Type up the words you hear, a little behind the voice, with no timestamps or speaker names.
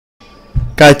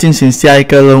该进行下一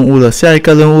个任务了。下一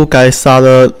个任务该杀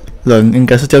的人应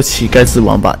该是叫乞丐之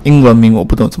王吧，英文名我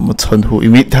不懂怎么称呼，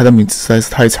因为他的名字实在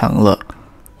是太长了。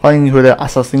欢迎回来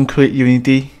Assassin's Creed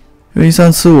Unity。因为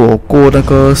上次我过那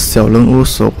个小任务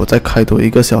时候，我再开多一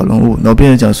个小任务，然后别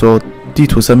人讲说地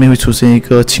图上面会出现一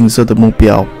个青色的目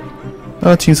标。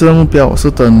那青色的目标我是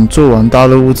等做完大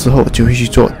任务之后就会去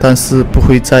做，但是不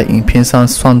会在影片上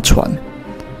上传。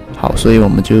好，所以我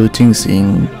们就进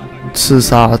行刺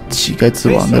杀乞丐之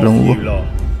王的任务。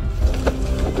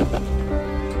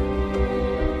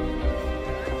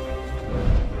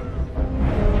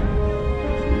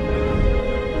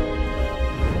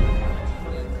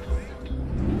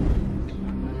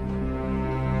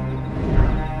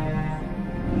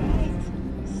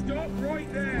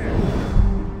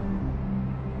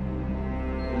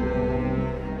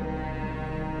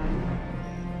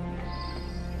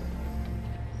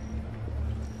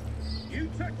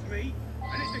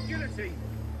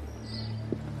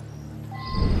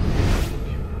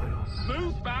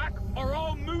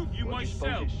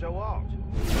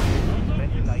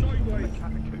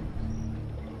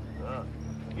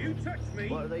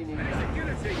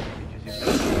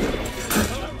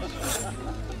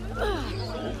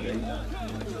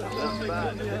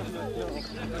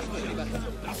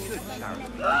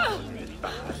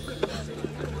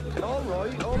All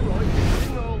right.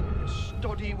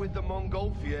 Study with the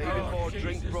Montgolfier before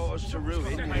drink brought us to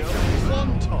ruin, you know?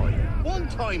 One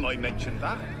time I mentioned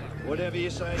that. Whatever you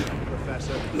say,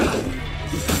 Professor.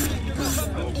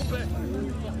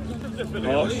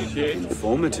 Oh, shit.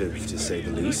 Informative, to say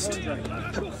the least.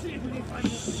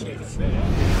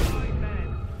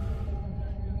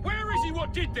 Where is he?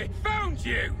 What did they? Found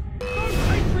you! Those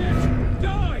patriots!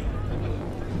 Die!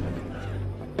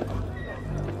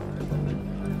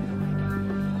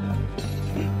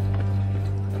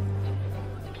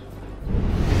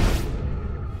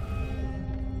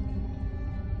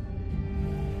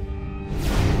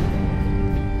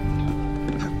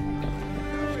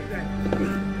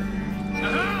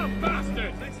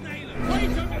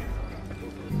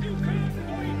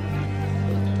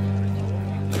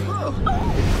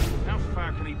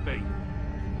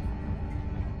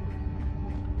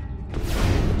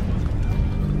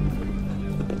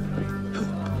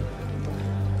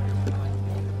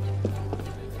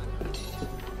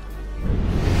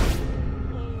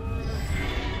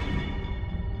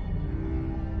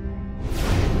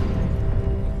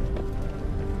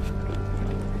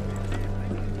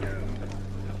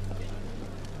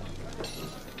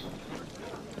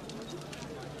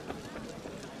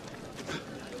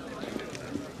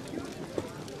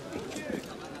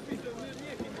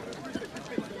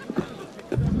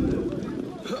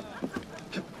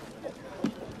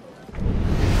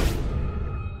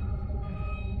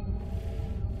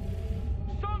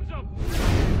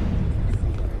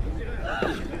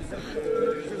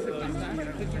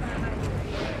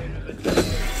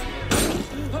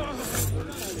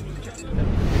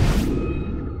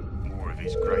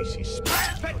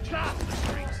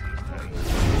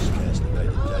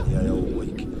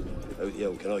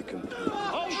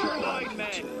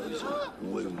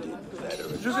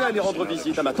 Je vais aller rendre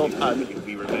visite à ma tante Anne.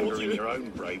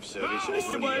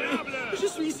 Laissez-moi aller. Je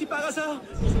suis ici par hasard.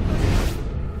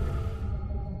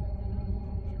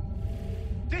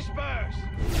 Disperse!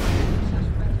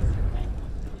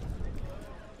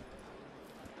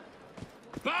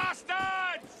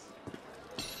 Bastards!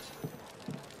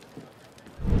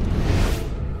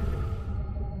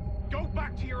 Go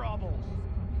back to your hovels.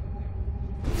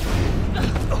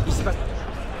 Il se passe...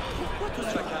 Pourquoi tout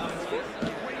ce vacarme?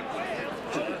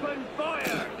 Open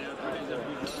fire!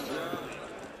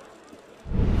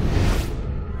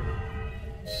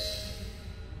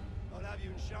 I'll have you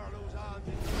in Charlot's arms.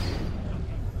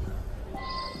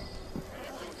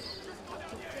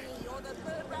 You're the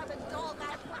third rabbit dog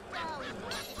I've found.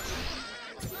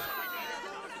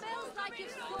 Smells like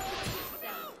it's full.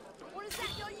 What is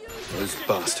that you're using? Those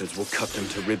bastards will cut them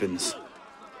to ribbons.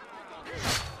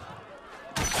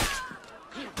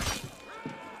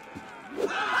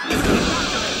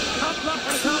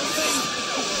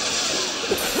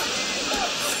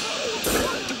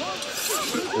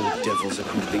 All devils are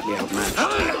completely outmatched.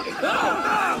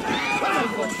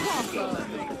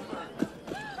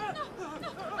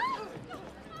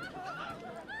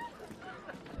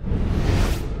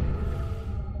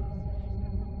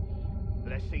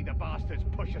 Let's see the bastards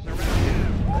push us around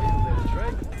now.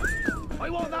 I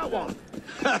want that one.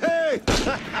 Hey!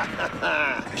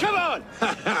 Come on!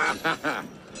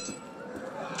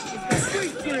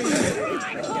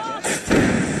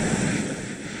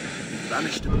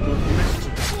 Vanished in the blood mist.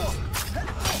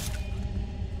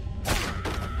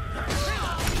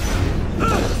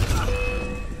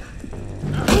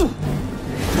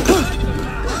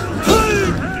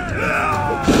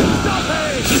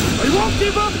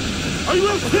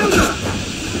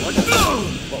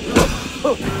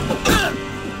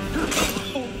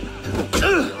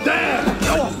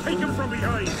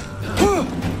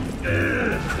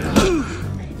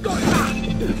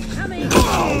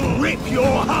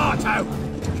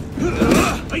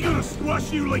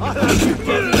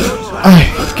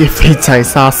 哎，给肥仔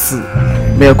杀死，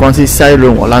没有关系，下一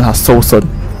轮我让他收身。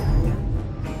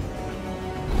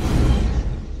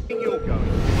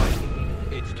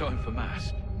 It's time for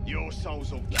mass. Your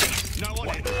souls will kill. No one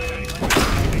ever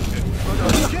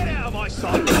Get out of my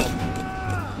sight!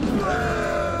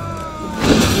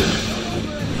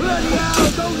 Bloody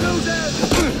hell, don't lose it!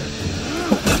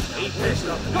 He pissed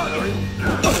off.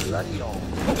 Bloody hell.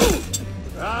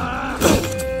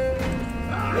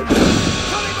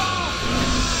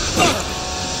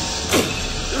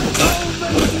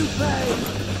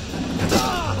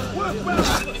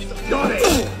 Got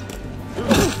it!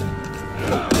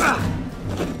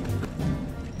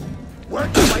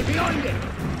 Work your way behind it!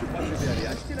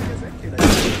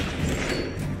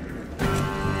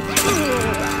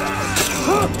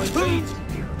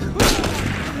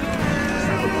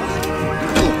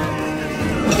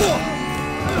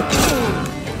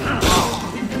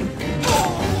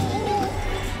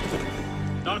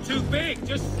 Not too big,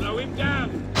 just slow him down.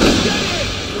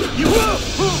 You will!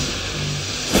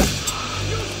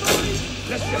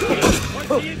 Let's get it. What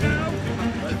see you now?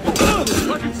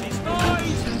 I can see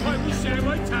spies. I will share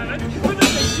my talent with the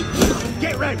nation.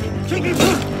 Get ready! Kick him!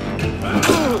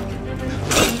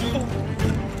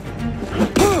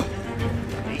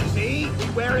 Easy, we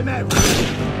wear him out.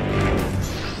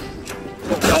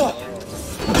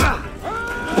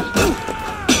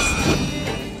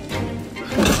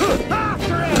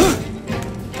 After him!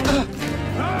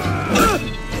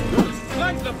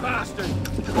 Flank the bastard.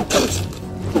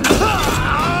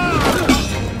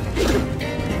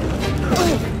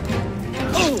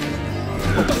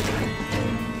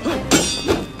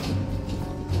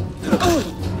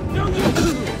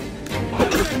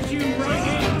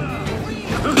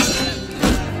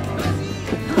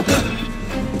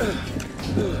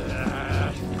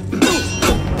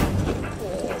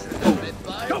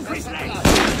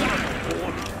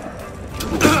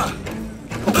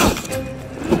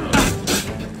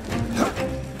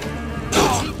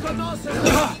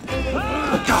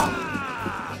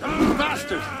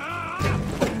 Bastard!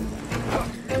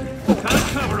 Can't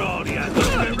cover all the animals.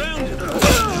 Get round it.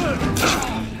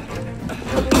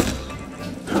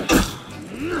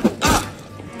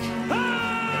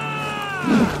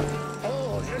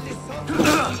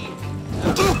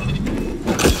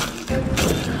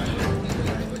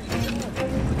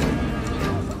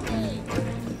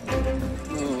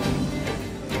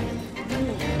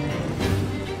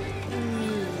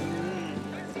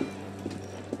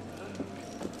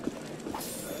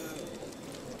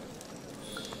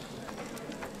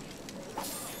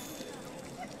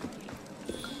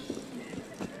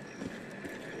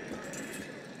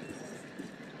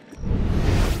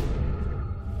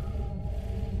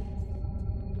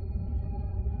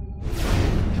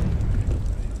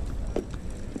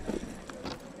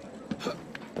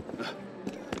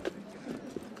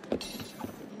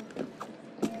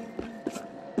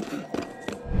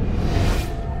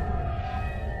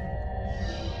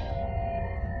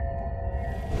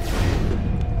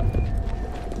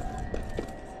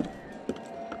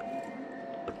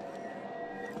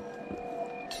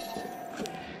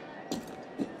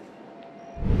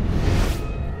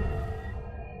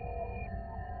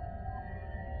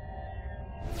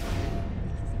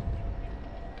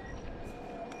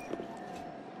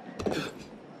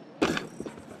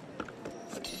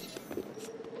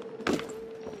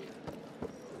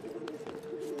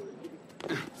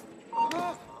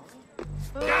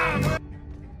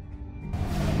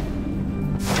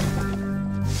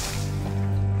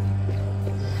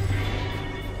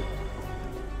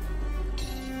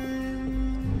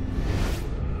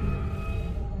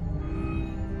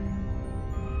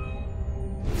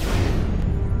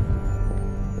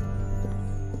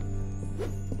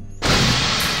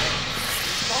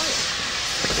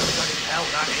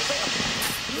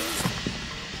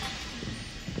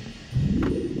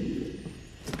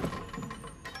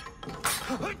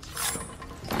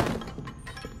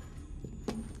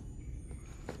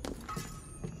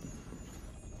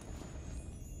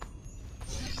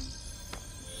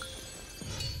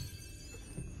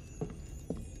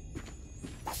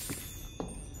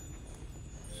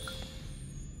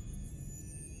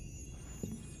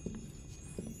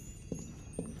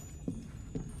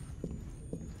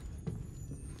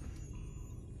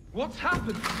 What's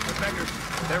happened? The beggars.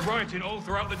 They're rioting all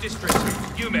throughout the district.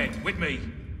 You men, with me.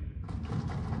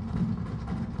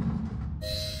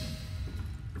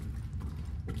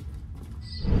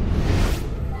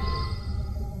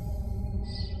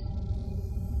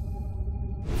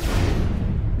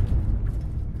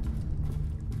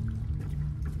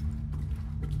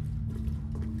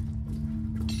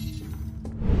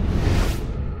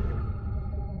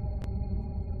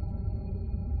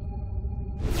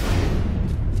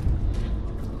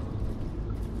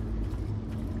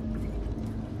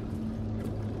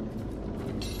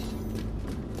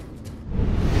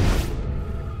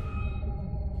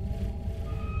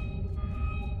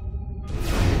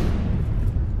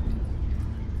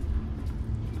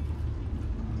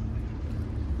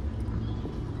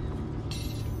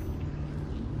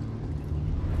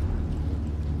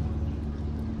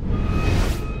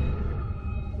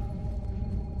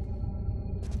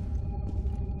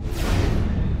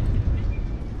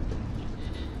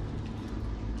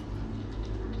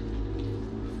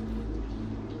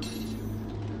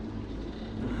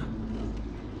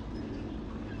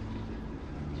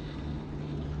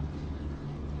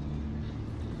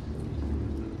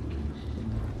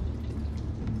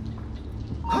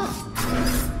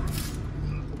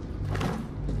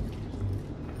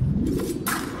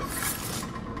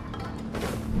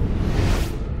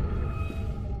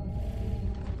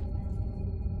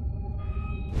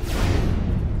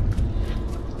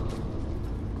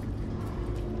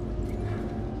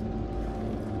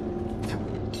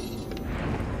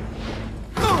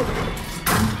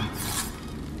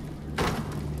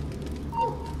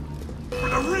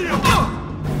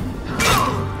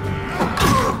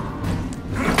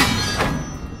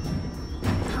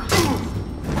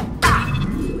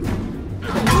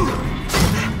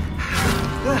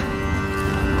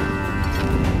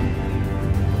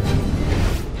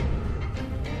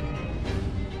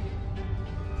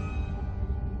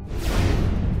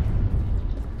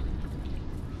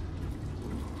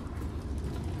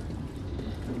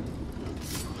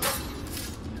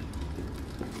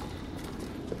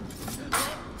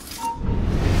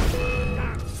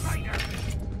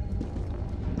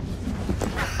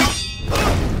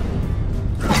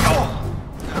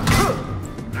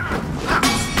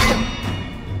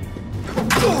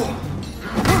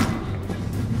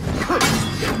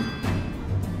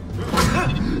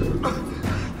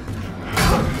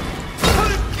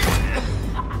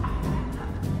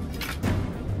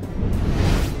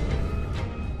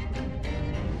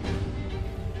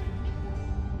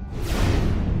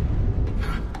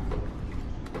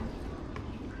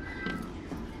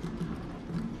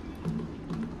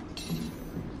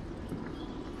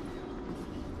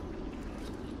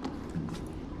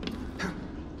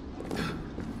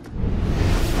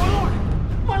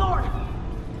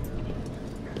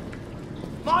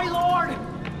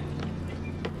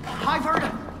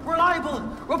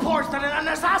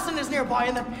 nearby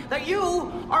and that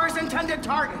you are his intended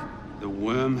target. The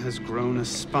worm has grown a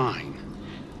spine.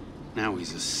 Now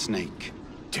he's a snake.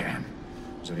 Damn.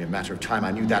 It was only a matter of time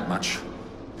I knew that much.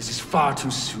 This is far too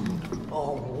soon.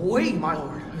 Oh, wait, my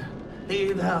lord.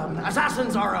 The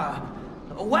assassins are,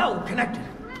 well connected.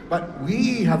 But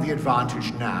we have the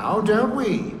advantage now, don't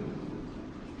we?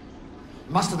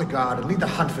 Muster the guard and lead the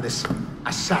hunt for this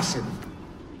assassin.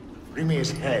 Bring me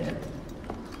his head.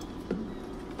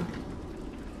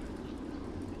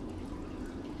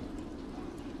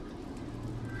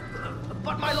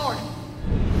 But my lord,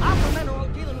 our men are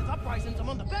out dealing with uprisings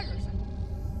among the beggars.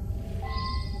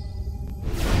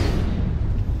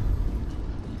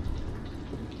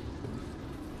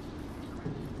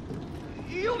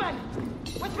 You men,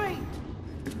 with me!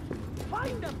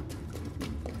 Find them!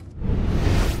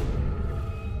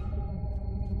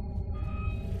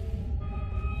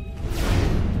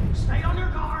 Stay on your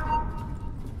guard!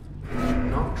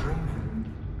 Not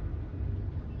dreaming.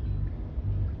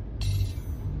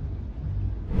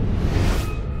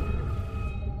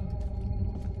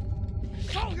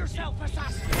 Show yourself,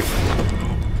 assassin!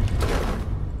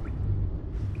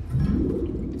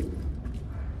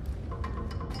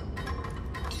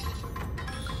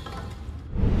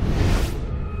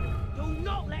 Do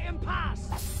not let him pass!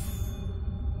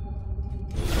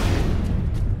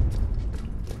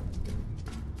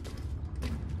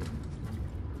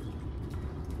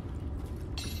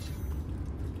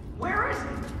 Where is he?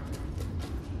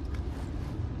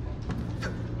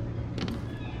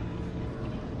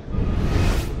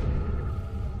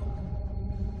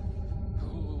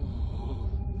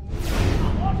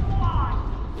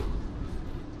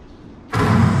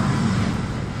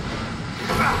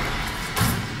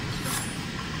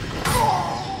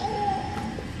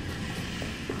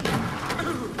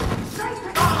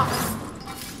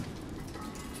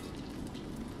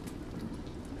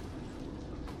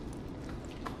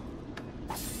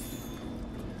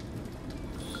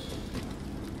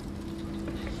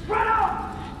 Spread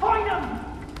out! Find him!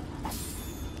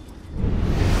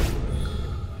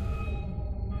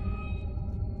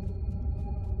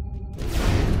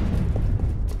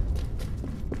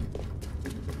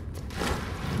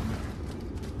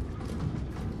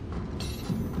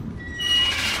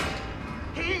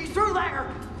 He's through there!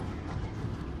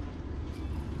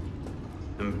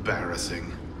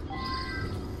 Embarrassing.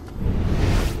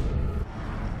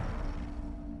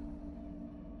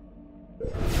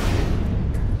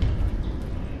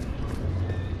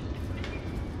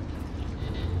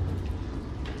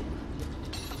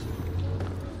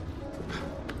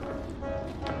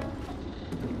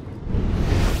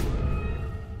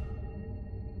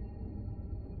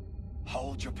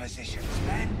 Hold your positions,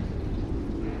 men.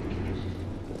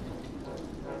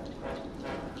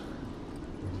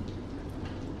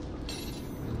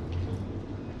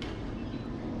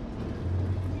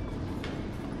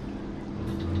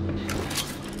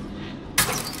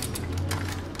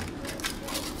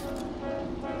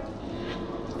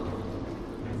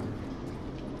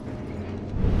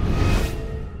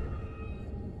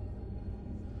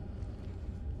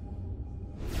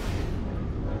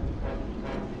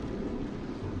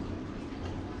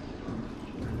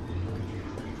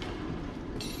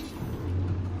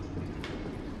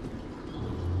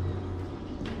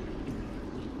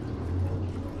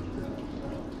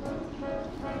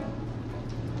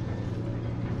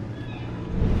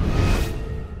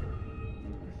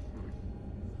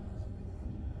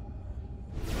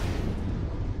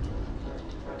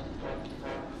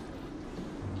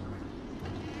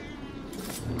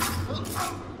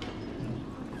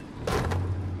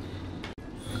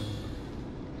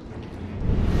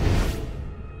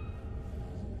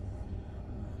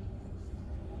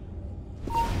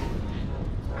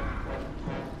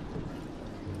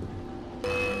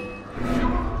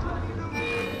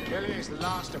 Élise, the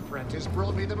last apprentice,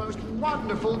 brought me the most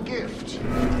wonderful gift.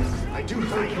 I do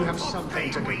hope you have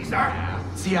something to compare.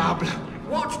 Diable!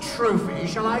 What trophy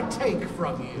shall I take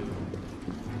from you?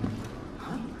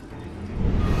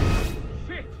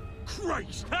 Shit!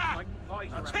 Christ! Ha!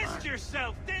 Pissed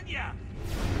yourself, didn't ya?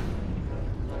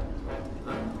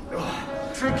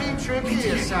 Tricky,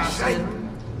 assassin.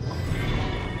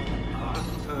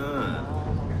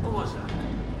 What was that?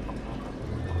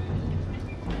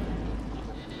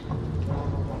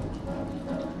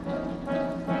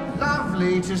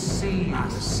 Lovely to see you,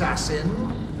 assassin.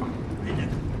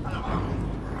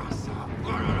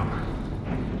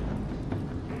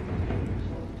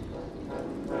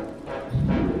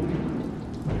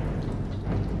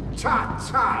 Tut,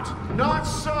 tut, not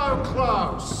so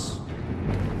close.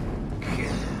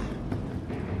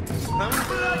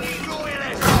 Bloody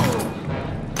loyalist!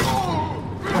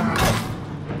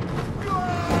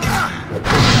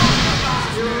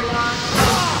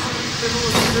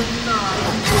 little hidden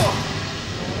knife.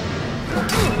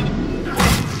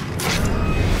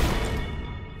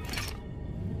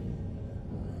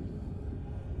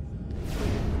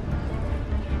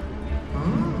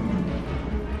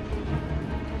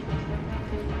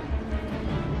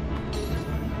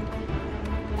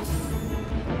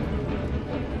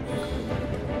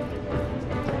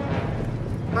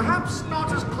 Perhaps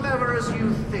not as clever as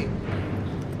you think.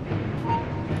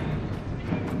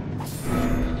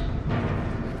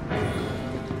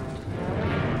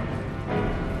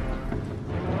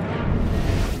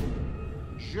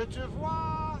 Je te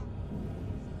vois.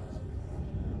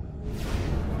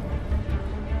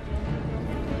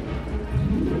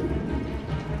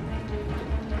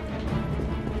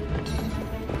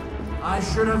 I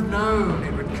should have known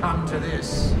it would come to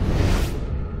this.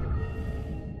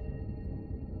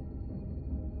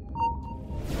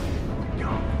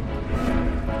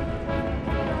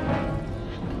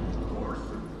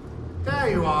 There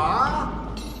you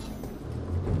are.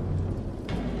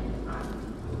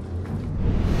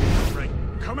 Right,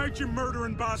 come out, you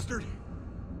murdering bastard!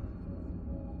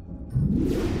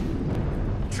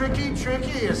 Tricky,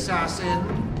 tricky,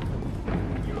 assassin.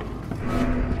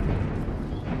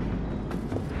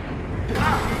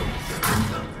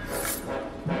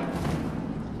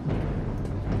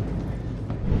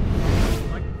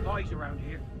 Like boys around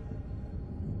here.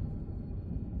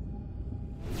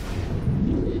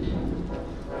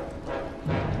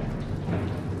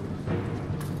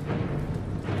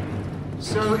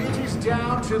 So it is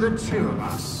down to the two of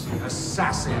us,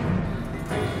 assassin.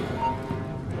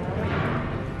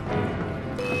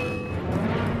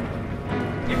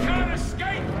 You can't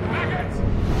escape, maggot!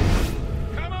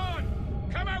 Come on!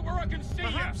 Come out where I can see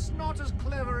Perhaps not as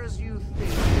clever as you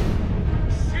think. you!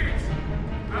 Shit!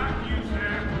 Not you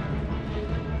there!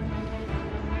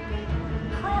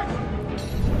 Christ!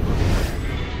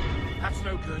 That's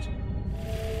no good.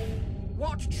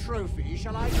 What trophy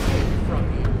shall I take from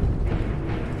you?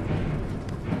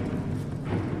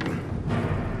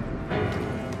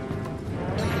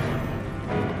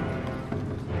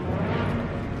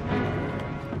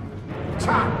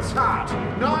 Tut,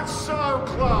 tut! Not so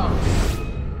close!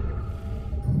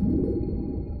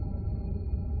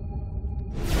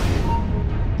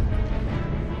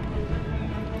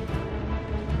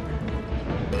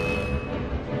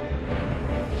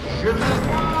 Je te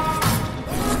vois!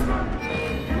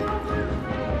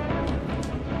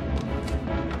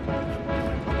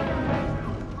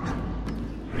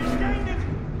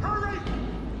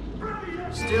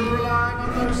 Still relying on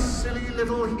those silly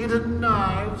little hidden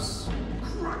knives?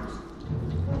 Christ!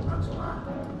 That's bad.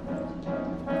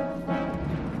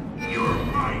 You're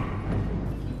mine!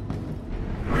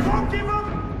 I won't give up!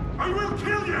 I will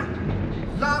kill you!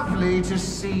 Lovely to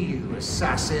see you,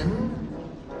 assassin.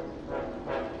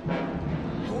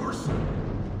 Horse!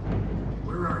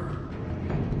 Where are you?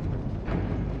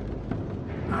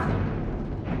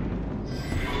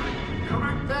 Come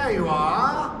out! There you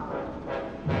are.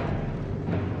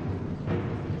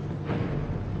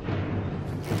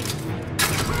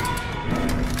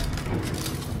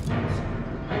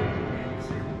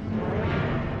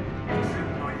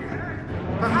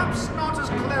 Perhaps not as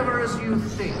clever as you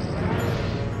think.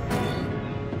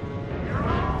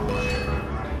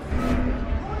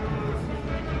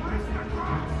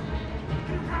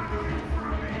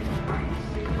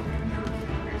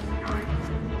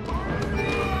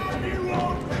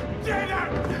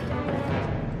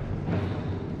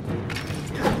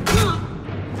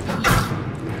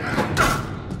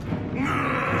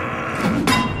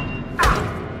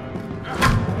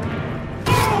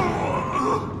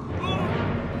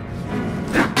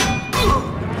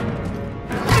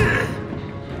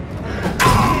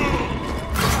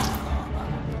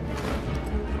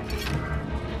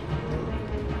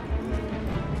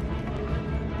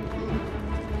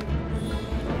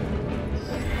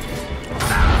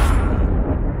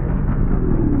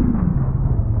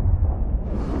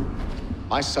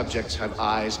 My subjects have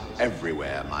eyes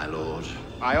everywhere, my lord.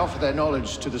 I offer their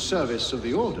knowledge to the service of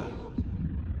the Order.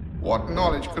 What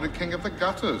knowledge could a king of the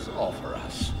gutters offer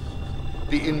us?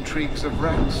 The intrigues of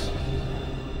rats?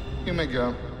 You may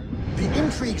go. The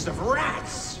intrigues of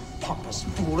rats! Pompous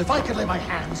fool, if I could lay my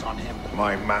hands on him.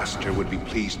 My master would be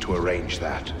pleased to arrange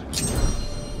that.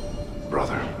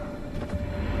 Brother.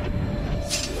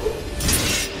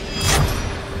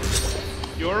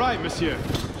 You all right, monsieur?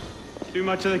 Too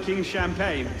much of the king's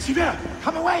champagne? Serre,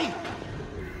 come away!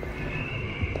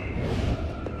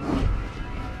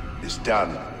 It's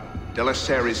done. De la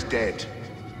Serre is dead.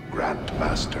 Grand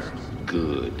Master.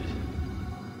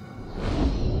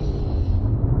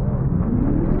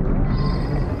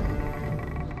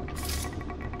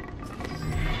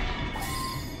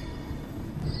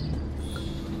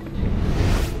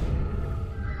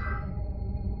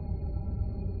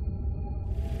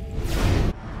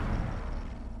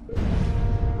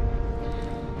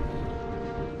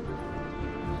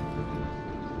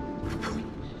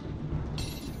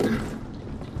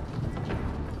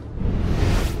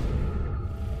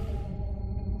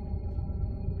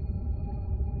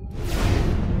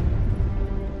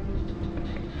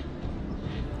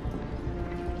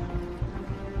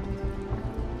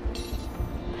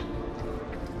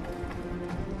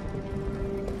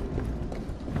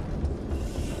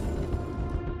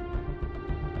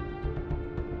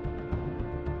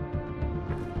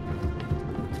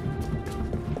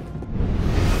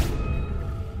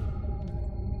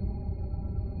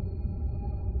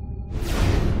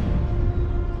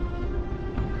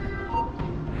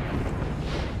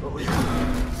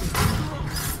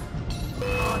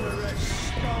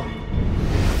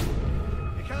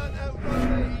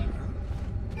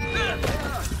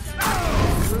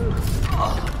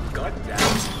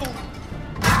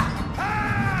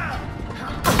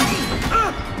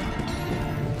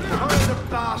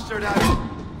 bastard out!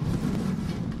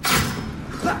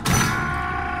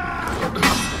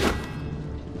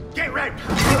 Get ready!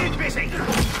 Get busy!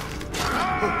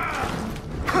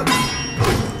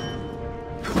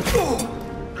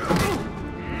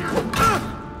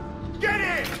 Get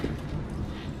in!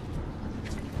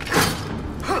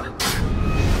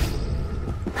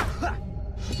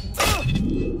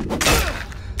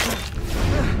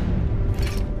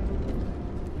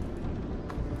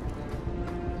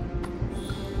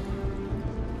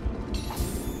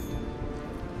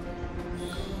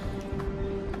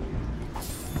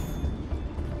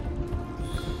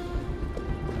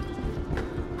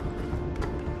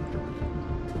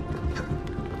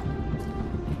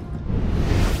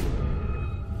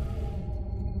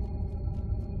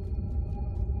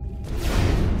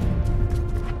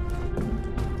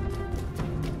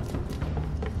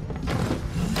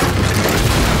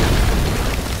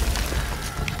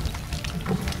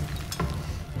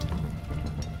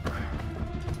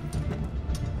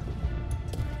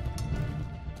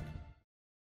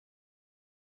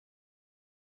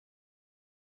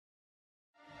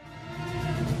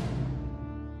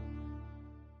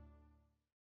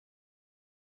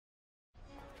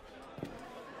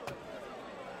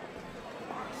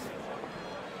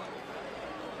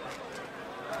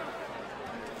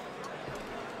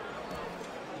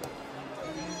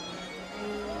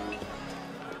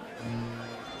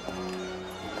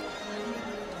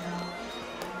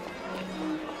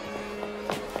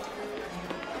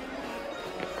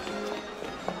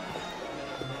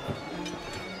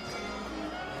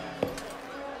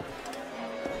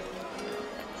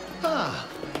 Ah,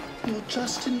 you're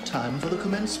just in time for the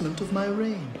commencement of my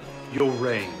reign. Your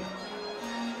reign?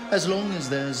 As long as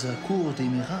there's a cour des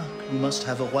miracles, we must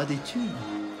have a roi d'étude.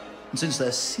 And since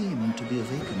there seemed to be a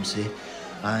vacancy,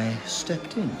 I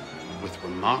stepped in. With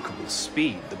remarkable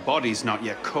speed, the body's not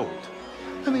yet cold.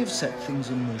 I may have set things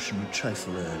in motion a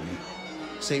trifle early.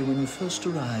 Say, when you first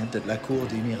arrived at la cour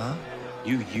des miracles,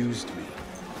 you used me.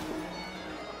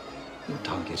 Your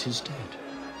target is dead.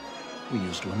 We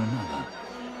used one another.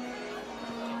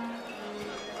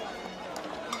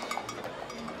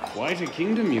 Quite a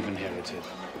kingdom you've inherited.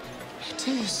 It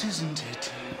is, isn't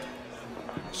it?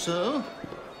 So,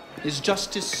 is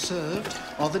justice served?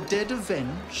 Are the dead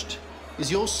avenged?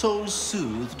 Is your soul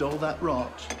soothed, all that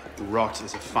rot? Rot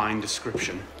is a fine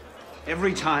description.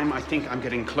 Every time I think I'm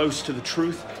getting close to the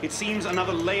truth, it seems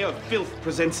another layer of filth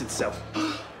presents itself.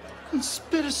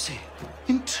 Conspiracy,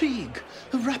 intrigue,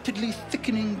 a rapidly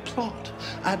thickening plot.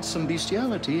 Add some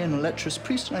bestiality and a lecherous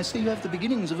priest, and I say you have the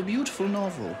beginnings of a beautiful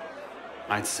novel.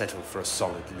 I'd settle for a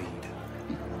solid lead.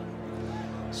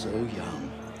 So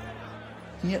young,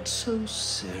 and yet so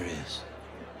serious.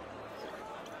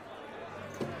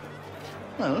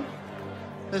 Well,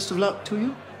 best of luck to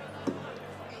you.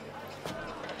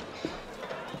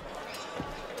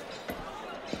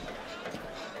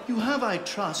 You have, I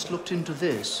trust, looked into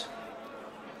this.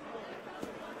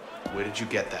 Where did you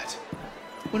get that?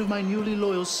 One of my newly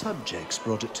loyal subjects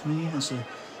brought it to me as a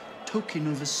token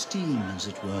of esteem, as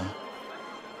it were.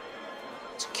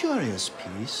 It's a curious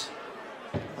piece.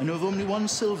 I know of only one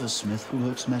silversmith who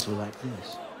works metal like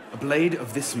this. A blade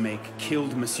of this make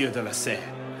killed Monsieur de la Serre.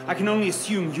 I can only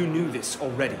assume you knew this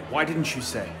already. Why didn't you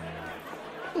say?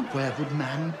 Well, where would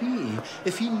man be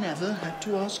if he never had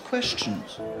to ask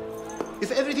questions?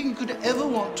 If everything he could ever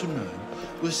want to know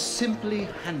was simply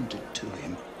handed to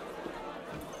him,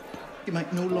 he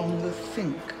might no longer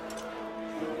think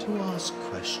to ask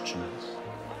questions.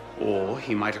 Or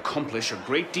he might accomplish a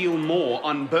great deal more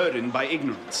unburdened by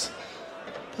ignorance.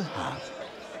 Perhaps.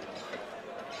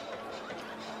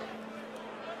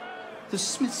 The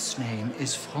smith's name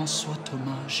is François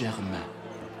Thomas Germain.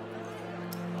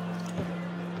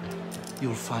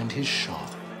 You'll find his shop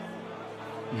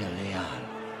near Léal.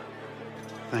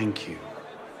 Thank you.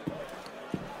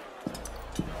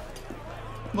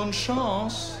 Bonne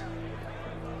chance.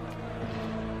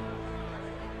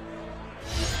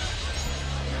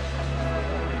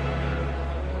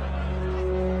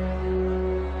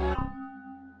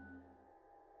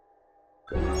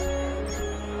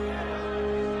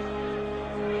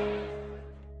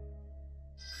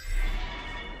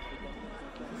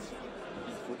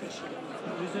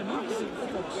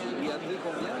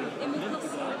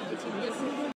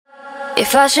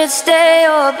 If I should stay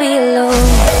or be alone,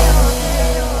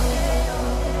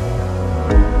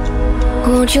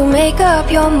 won't you make up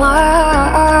your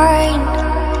mind?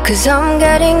 'Cause I'm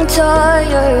getting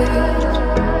tired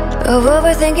of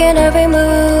overthinking every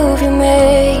move you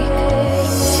make,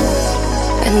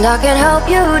 and I can help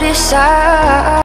you decide.